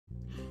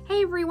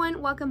Hey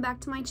everyone, welcome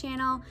back to my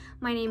channel.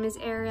 My name is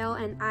Ariel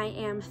and I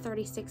am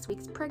 36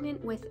 weeks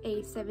pregnant with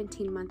a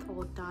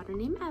 17-month-old daughter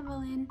named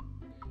Evelyn.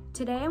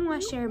 Today I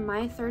want to share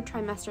my third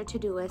trimester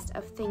to-do list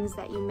of things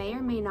that you may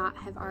or may not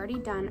have already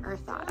done or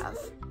thought of.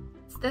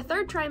 It's the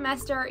third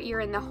trimester, you're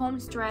in the home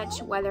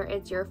stretch, whether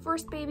it's your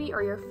first baby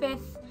or your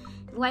fifth,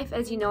 life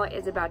as you know it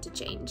is about to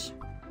change.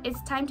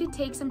 It's time to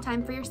take some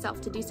time for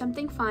yourself to do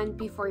something fun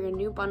before your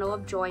new bundle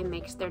of joy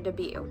makes their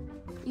debut.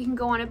 You can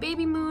go on a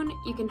baby moon,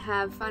 you can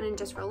have fun and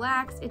just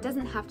relax. It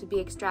doesn't have to be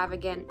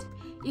extravagant.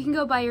 You can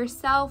go by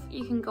yourself,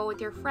 you can go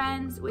with your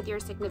friends, with your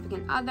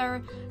significant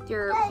other,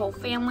 your whole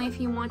family if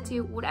you want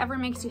to. Whatever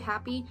makes you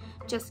happy,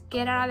 just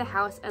get out of the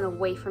house and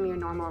away from your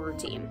normal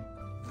routine.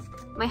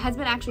 My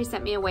husband actually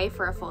sent me away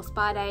for a full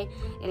spa day.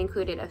 It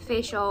included a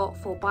facial,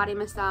 full body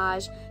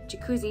massage,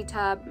 jacuzzi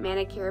tub,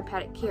 manicure,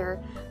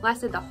 pedicure.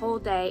 Lasted the whole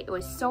day. It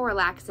was so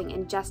relaxing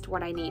and just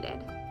what I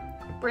needed.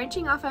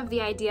 Branching off of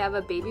the idea of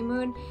a baby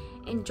moon,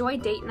 enjoy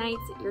date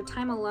nights, your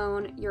time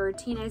alone, your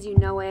routine as you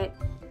know it,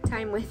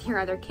 time with your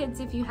other kids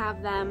if you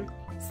have them.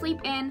 Sleep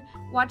in,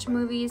 watch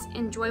movies,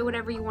 enjoy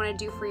whatever you want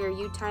to do for your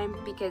you time,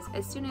 because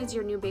as soon as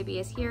your new baby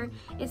is here,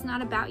 it's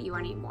not about you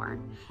anymore.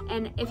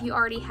 And if you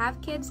already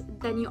have kids,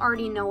 then you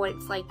already know what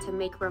it's like to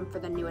make room for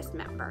the newest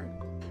member.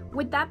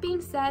 With that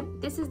being said,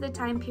 this is the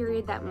time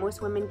period that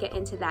most women get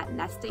into that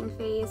nesting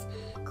phase,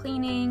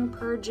 cleaning,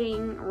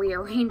 purging,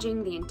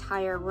 rearranging the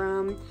entire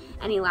room,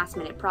 any last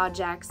minute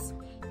projects.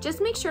 Just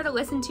make sure to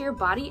listen to your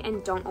body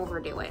and don't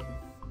overdo it.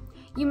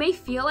 You may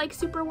feel like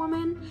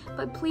Superwoman,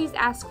 but please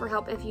ask for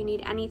help if you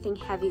need anything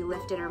heavy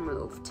lifted or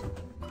moved.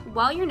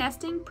 While you're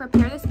nesting,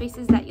 prepare the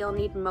spaces that you'll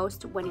need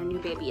most when your new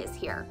baby is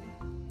here.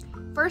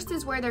 First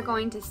is where they're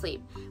going to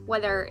sleep,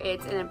 whether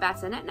it's in a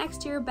bassinet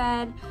next to your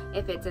bed,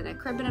 if it's in a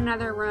crib in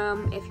another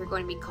room, if you're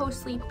going to be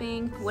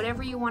co-sleeping,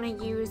 whatever you want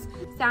to use,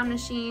 sound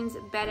machines,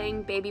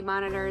 bedding, baby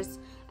monitors,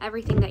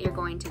 everything that you're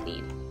going to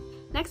need.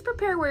 Next,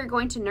 prepare where you're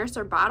going to nurse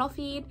or bottle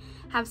feed,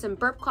 have some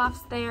burp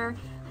cloths there,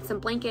 some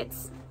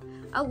blankets,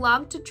 a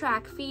log to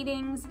track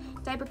feedings,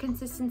 diaper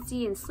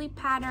consistency and sleep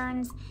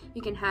patterns.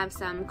 You can have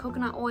some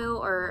coconut oil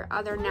or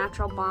other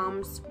natural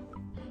balms.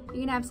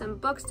 You can have some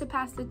books to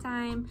pass the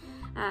time.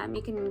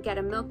 You can get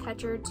a milk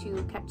catcher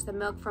to catch the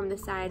milk from the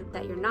side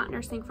that you're not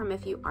nursing from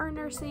if you are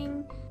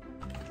nursing.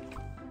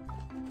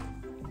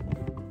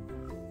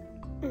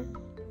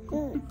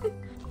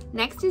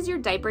 Next is your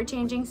diaper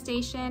changing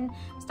station.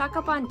 Stock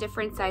up on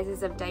different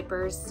sizes of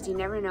diapers. You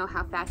never know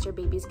how fast your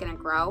baby's gonna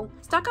grow.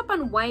 Stock up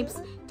on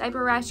wipes,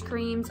 diaper rash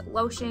creams,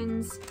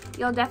 lotions.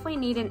 You'll definitely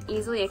need an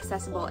easily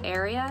accessible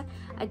area,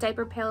 a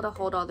diaper pail to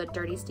hold all the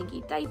dirty,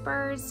 stinky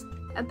diapers.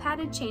 A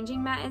padded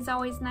changing mat is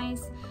always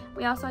nice.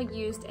 We also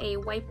used a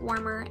wipe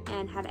warmer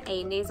and had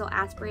a nasal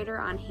aspirator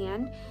on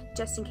hand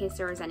just in case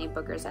there was any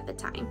boogers at the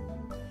time.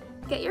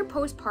 Get your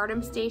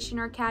postpartum station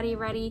or caddy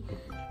ready.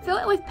 Fill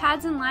it with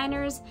pads and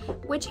liners,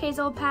 witch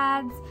hazel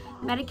pads,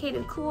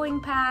 medicated cooling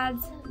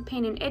pads,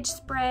 pain and itch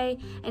spray,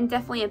 and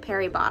definitely a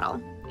peri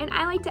bottle. And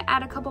I like to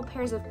add a couple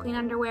pairs of clean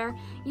underwear.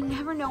 You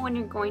never know when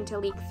you're going to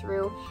leak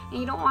through, and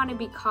you don't want to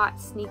be caught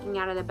sneaking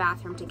out of the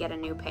bathroom to get a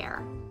new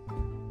pair.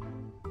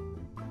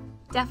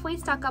 Definitely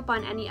stock up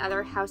on any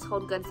other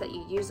household goods that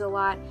you use a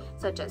lot,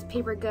 such as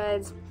paper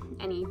goods,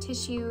 any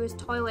tissues,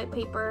 toilet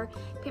paper,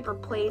 paper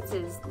plates.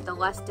 Is the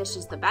less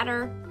dishes the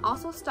better.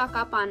 Also stock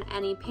up on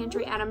any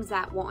pantry items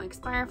that won't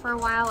expire for a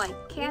while,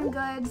 like canned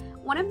goods.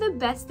 One of the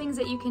best things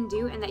that you can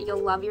do and that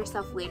you'll love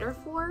yourself later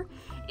for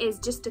is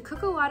just to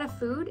cook a lot of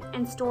food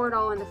and store it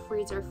all in the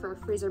freezer for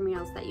freezer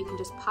meals that you can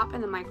just pop in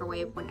the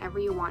microwave whenever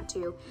you want to.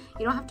 You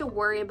don't have to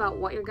worry about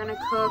what you're gonna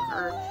cook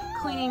or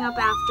cleaning up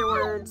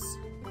afterwards.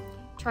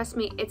 Trust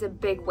me, it's a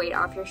big weight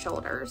off your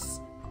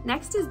shoulders.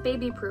 Next is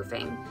baby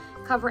proofing.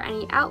 Cover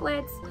any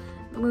outlets,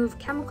 move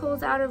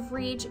chemicals out of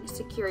reach,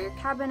 secure your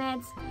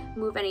cabinets,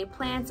 move any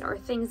plants or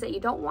things that you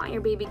don't want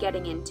your baby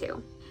getting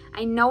into.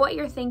 I know what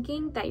you're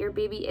thinking, that your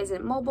baby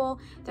isn't mobile,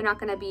 they're not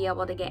gonna be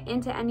able to get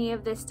into any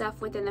of this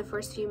stuff within the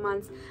first few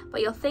months,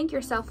 but you'll thank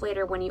yourself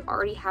later when you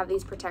already have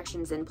these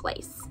protections in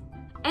place.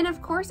 And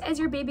of course, as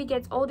your baby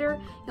gets older,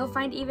 you'll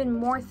find even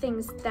more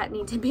things that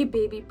need to be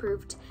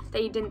baby-proofed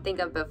that you didn't think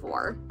of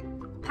before.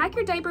 Pack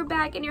your diaper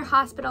bag in your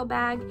hospital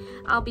bag.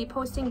 I'll be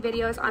posting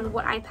videos on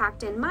what I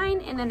packed in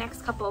mine in the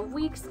next couple of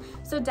weeks,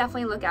 so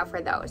definitely look out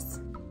for those.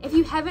 If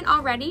you haven't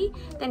already,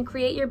 then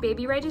create your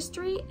baby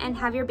registry and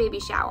have your baby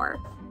shower.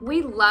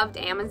 We loved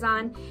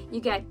Amazon. You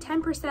get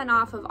 10%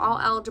 off of all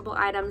eligible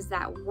items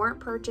that weren't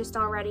purchased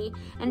already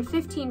and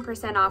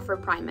 15% off for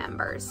Prime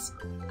members.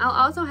 I'll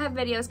also have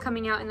videos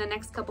coming out in the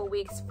next couple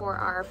weeks for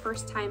our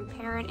first-time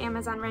parent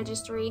Amazon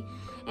registry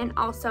and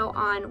also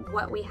on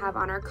what we have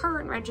on our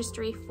current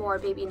registry for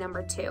baby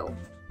number 2.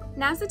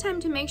 Now's the time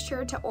to make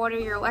sure to order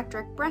your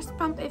electric breast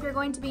pump if you're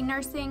going to be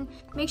nursing.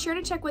 Make sure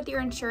to check with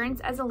your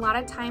insurance, as a lot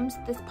of times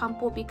this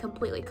pump will be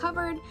completely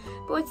covered,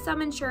 but with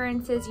some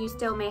insurances you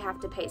still may have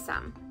to pay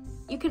some.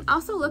 You can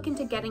also look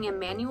into getting a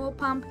manual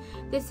pump.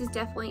 This is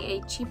definitely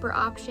a cheaper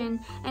option,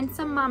 and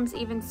some moms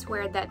even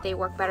swear that they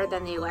work better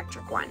than the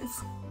electric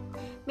ones.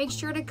 Make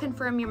sure to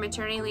confirm your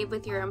maternity leave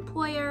with your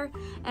employer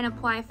and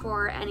apply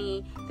for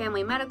any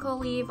family medical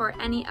leave or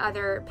any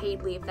other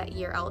paid leave that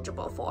you're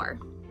eligible for.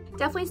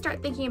 Definitely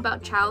start thinking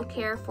about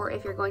childcare for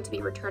if you're going to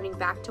be returning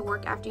back to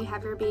work after you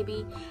have your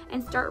baby,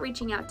 and start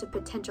reaching out to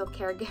potential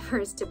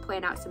caregivers to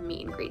plan out some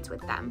meet and greets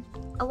with them.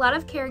 A lot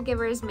of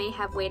caregivers may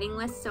have waiting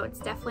lists, so it's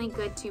definitely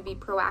good to be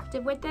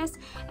proactive with this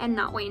and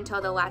not wait until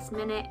the last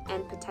minute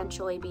and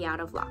potentially be out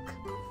of luck.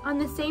 On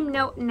the same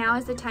note, now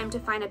is the time to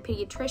find a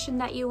pediatrician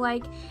that you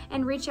like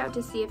and reach out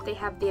to see if they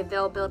have the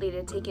availability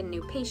to take in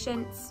new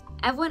patients.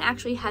 Evelyn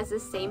actually has the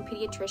same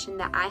pediatrician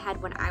that I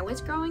had when I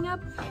was growing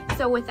up,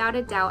 so without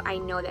a doubt, I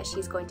know that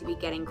she's going to be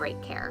getting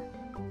great care.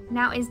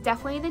 Now is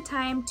definitely the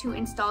time to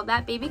install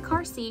that baby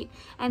car seat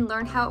and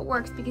learn how it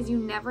works, because you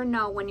never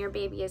know when your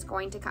baby is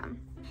going to come.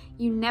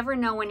 You never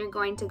know when you're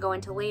going to go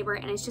into labor,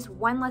 and it's just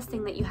one less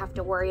thing that you have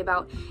to worry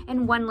about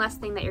and one less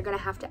thing that you're going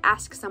to have to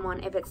ask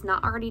someone if it's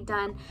not already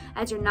done,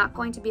 as you're not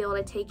going to be able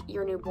to take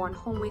your newborn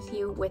home with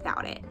you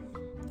without it.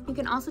 You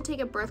can also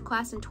take a birth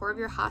class and tour of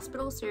your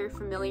hospital so you're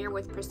familiar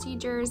with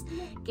procedures,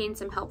 gain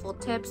some helpful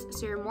tips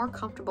so you're more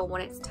comfortable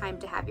when it's time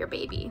to have your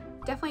baby.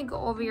 Definitely go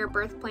over your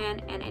birth plan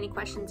and any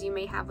questions you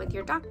may have with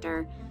your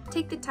doctor.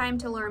 Take the time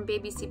to learn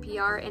baby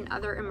CPR and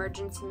other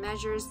emergency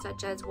measures,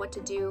 such as what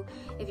to do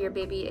if your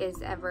baby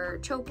is ever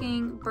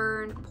choking,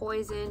 burned,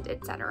 poisoned,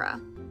 etc.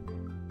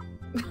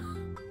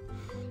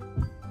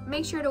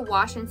 Make sure to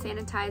wash and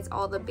sanitize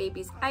all the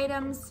baby's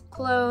items,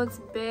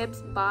 clothes,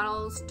 bibs,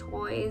 bottles,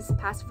 toys,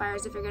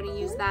 pacifiers if you're going to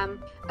use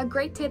them. A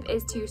great tip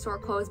is to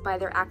sort clothes by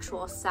their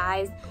actual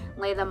size,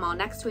 lay them all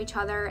next to each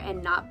other,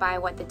 and not by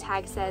what the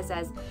tag says,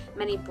 as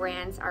many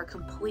brands are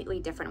completely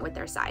different with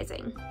their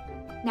sizing.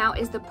 Now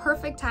is the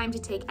perfect time to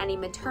take any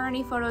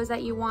maternity photos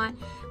that you want,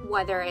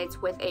 whether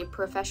it's with a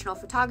professional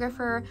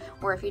photographer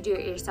or if you do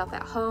it yourself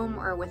at home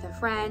or with a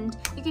friend.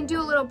 You can do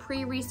a little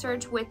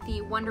pre-research with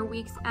the Wonder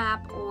Weeks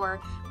app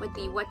or with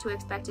the What to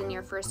Expect in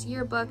Your First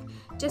Yearbook,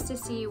 just to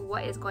see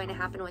what is going to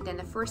happen within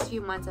the first few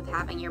months of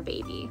having your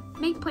baby.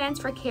 Make plans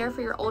for care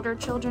for your older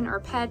children or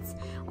pets,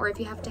 or if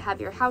you have to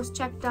have your house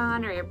checked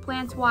on or your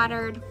plants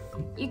watered.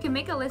 You can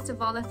make a list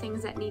of all the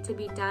things that need to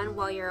be done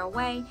while you're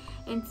away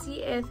and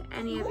see if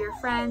any of your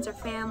friends or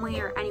family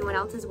or anyone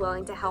else is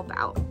willing to help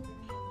out.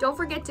 Don't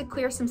forget to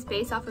clear some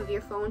space off of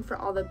your phone for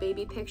all the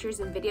baby pictures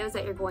and videos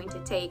that you're going to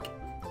take.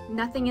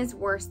 Nothing is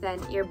worse than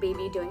your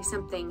baby doing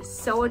something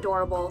so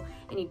adorable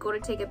and you go to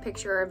take a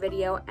picture or a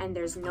video and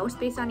there's no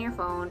space on your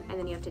phone, and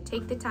then you have to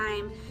take the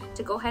time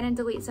to go ahead and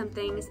delete some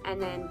things,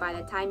 and then by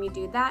the time you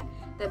do that,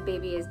 the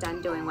baby is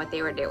done doing what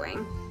they were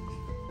doing.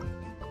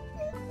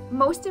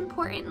 Most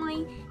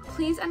importantly,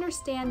 please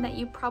understand that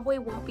you probably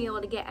won't be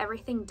able to get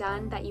everything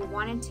done that you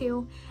wanted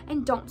to,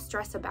 and don't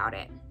stress about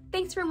it.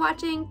 Thanks for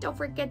watching. Don't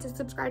forget to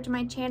subscribe to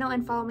my channel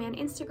and follow me on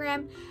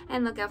Instagram,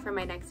 and look out for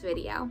my next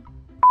video.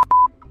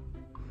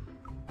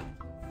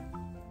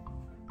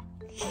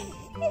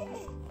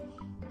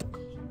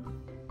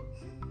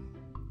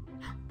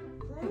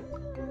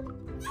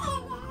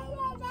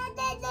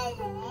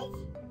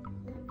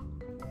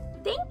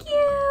 Thank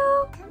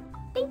you.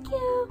 Thank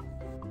you.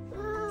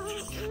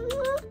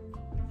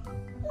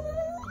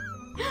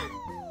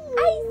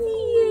 I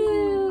see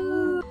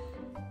you.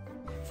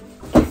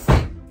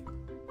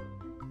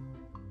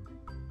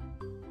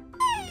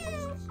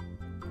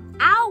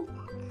 Ow.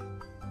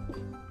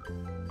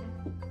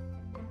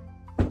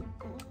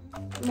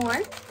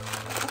 More?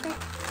 Okay.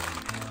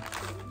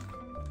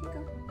 Here you go.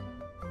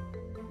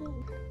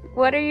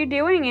 What are you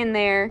doing in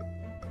there?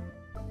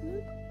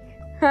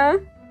 Huh?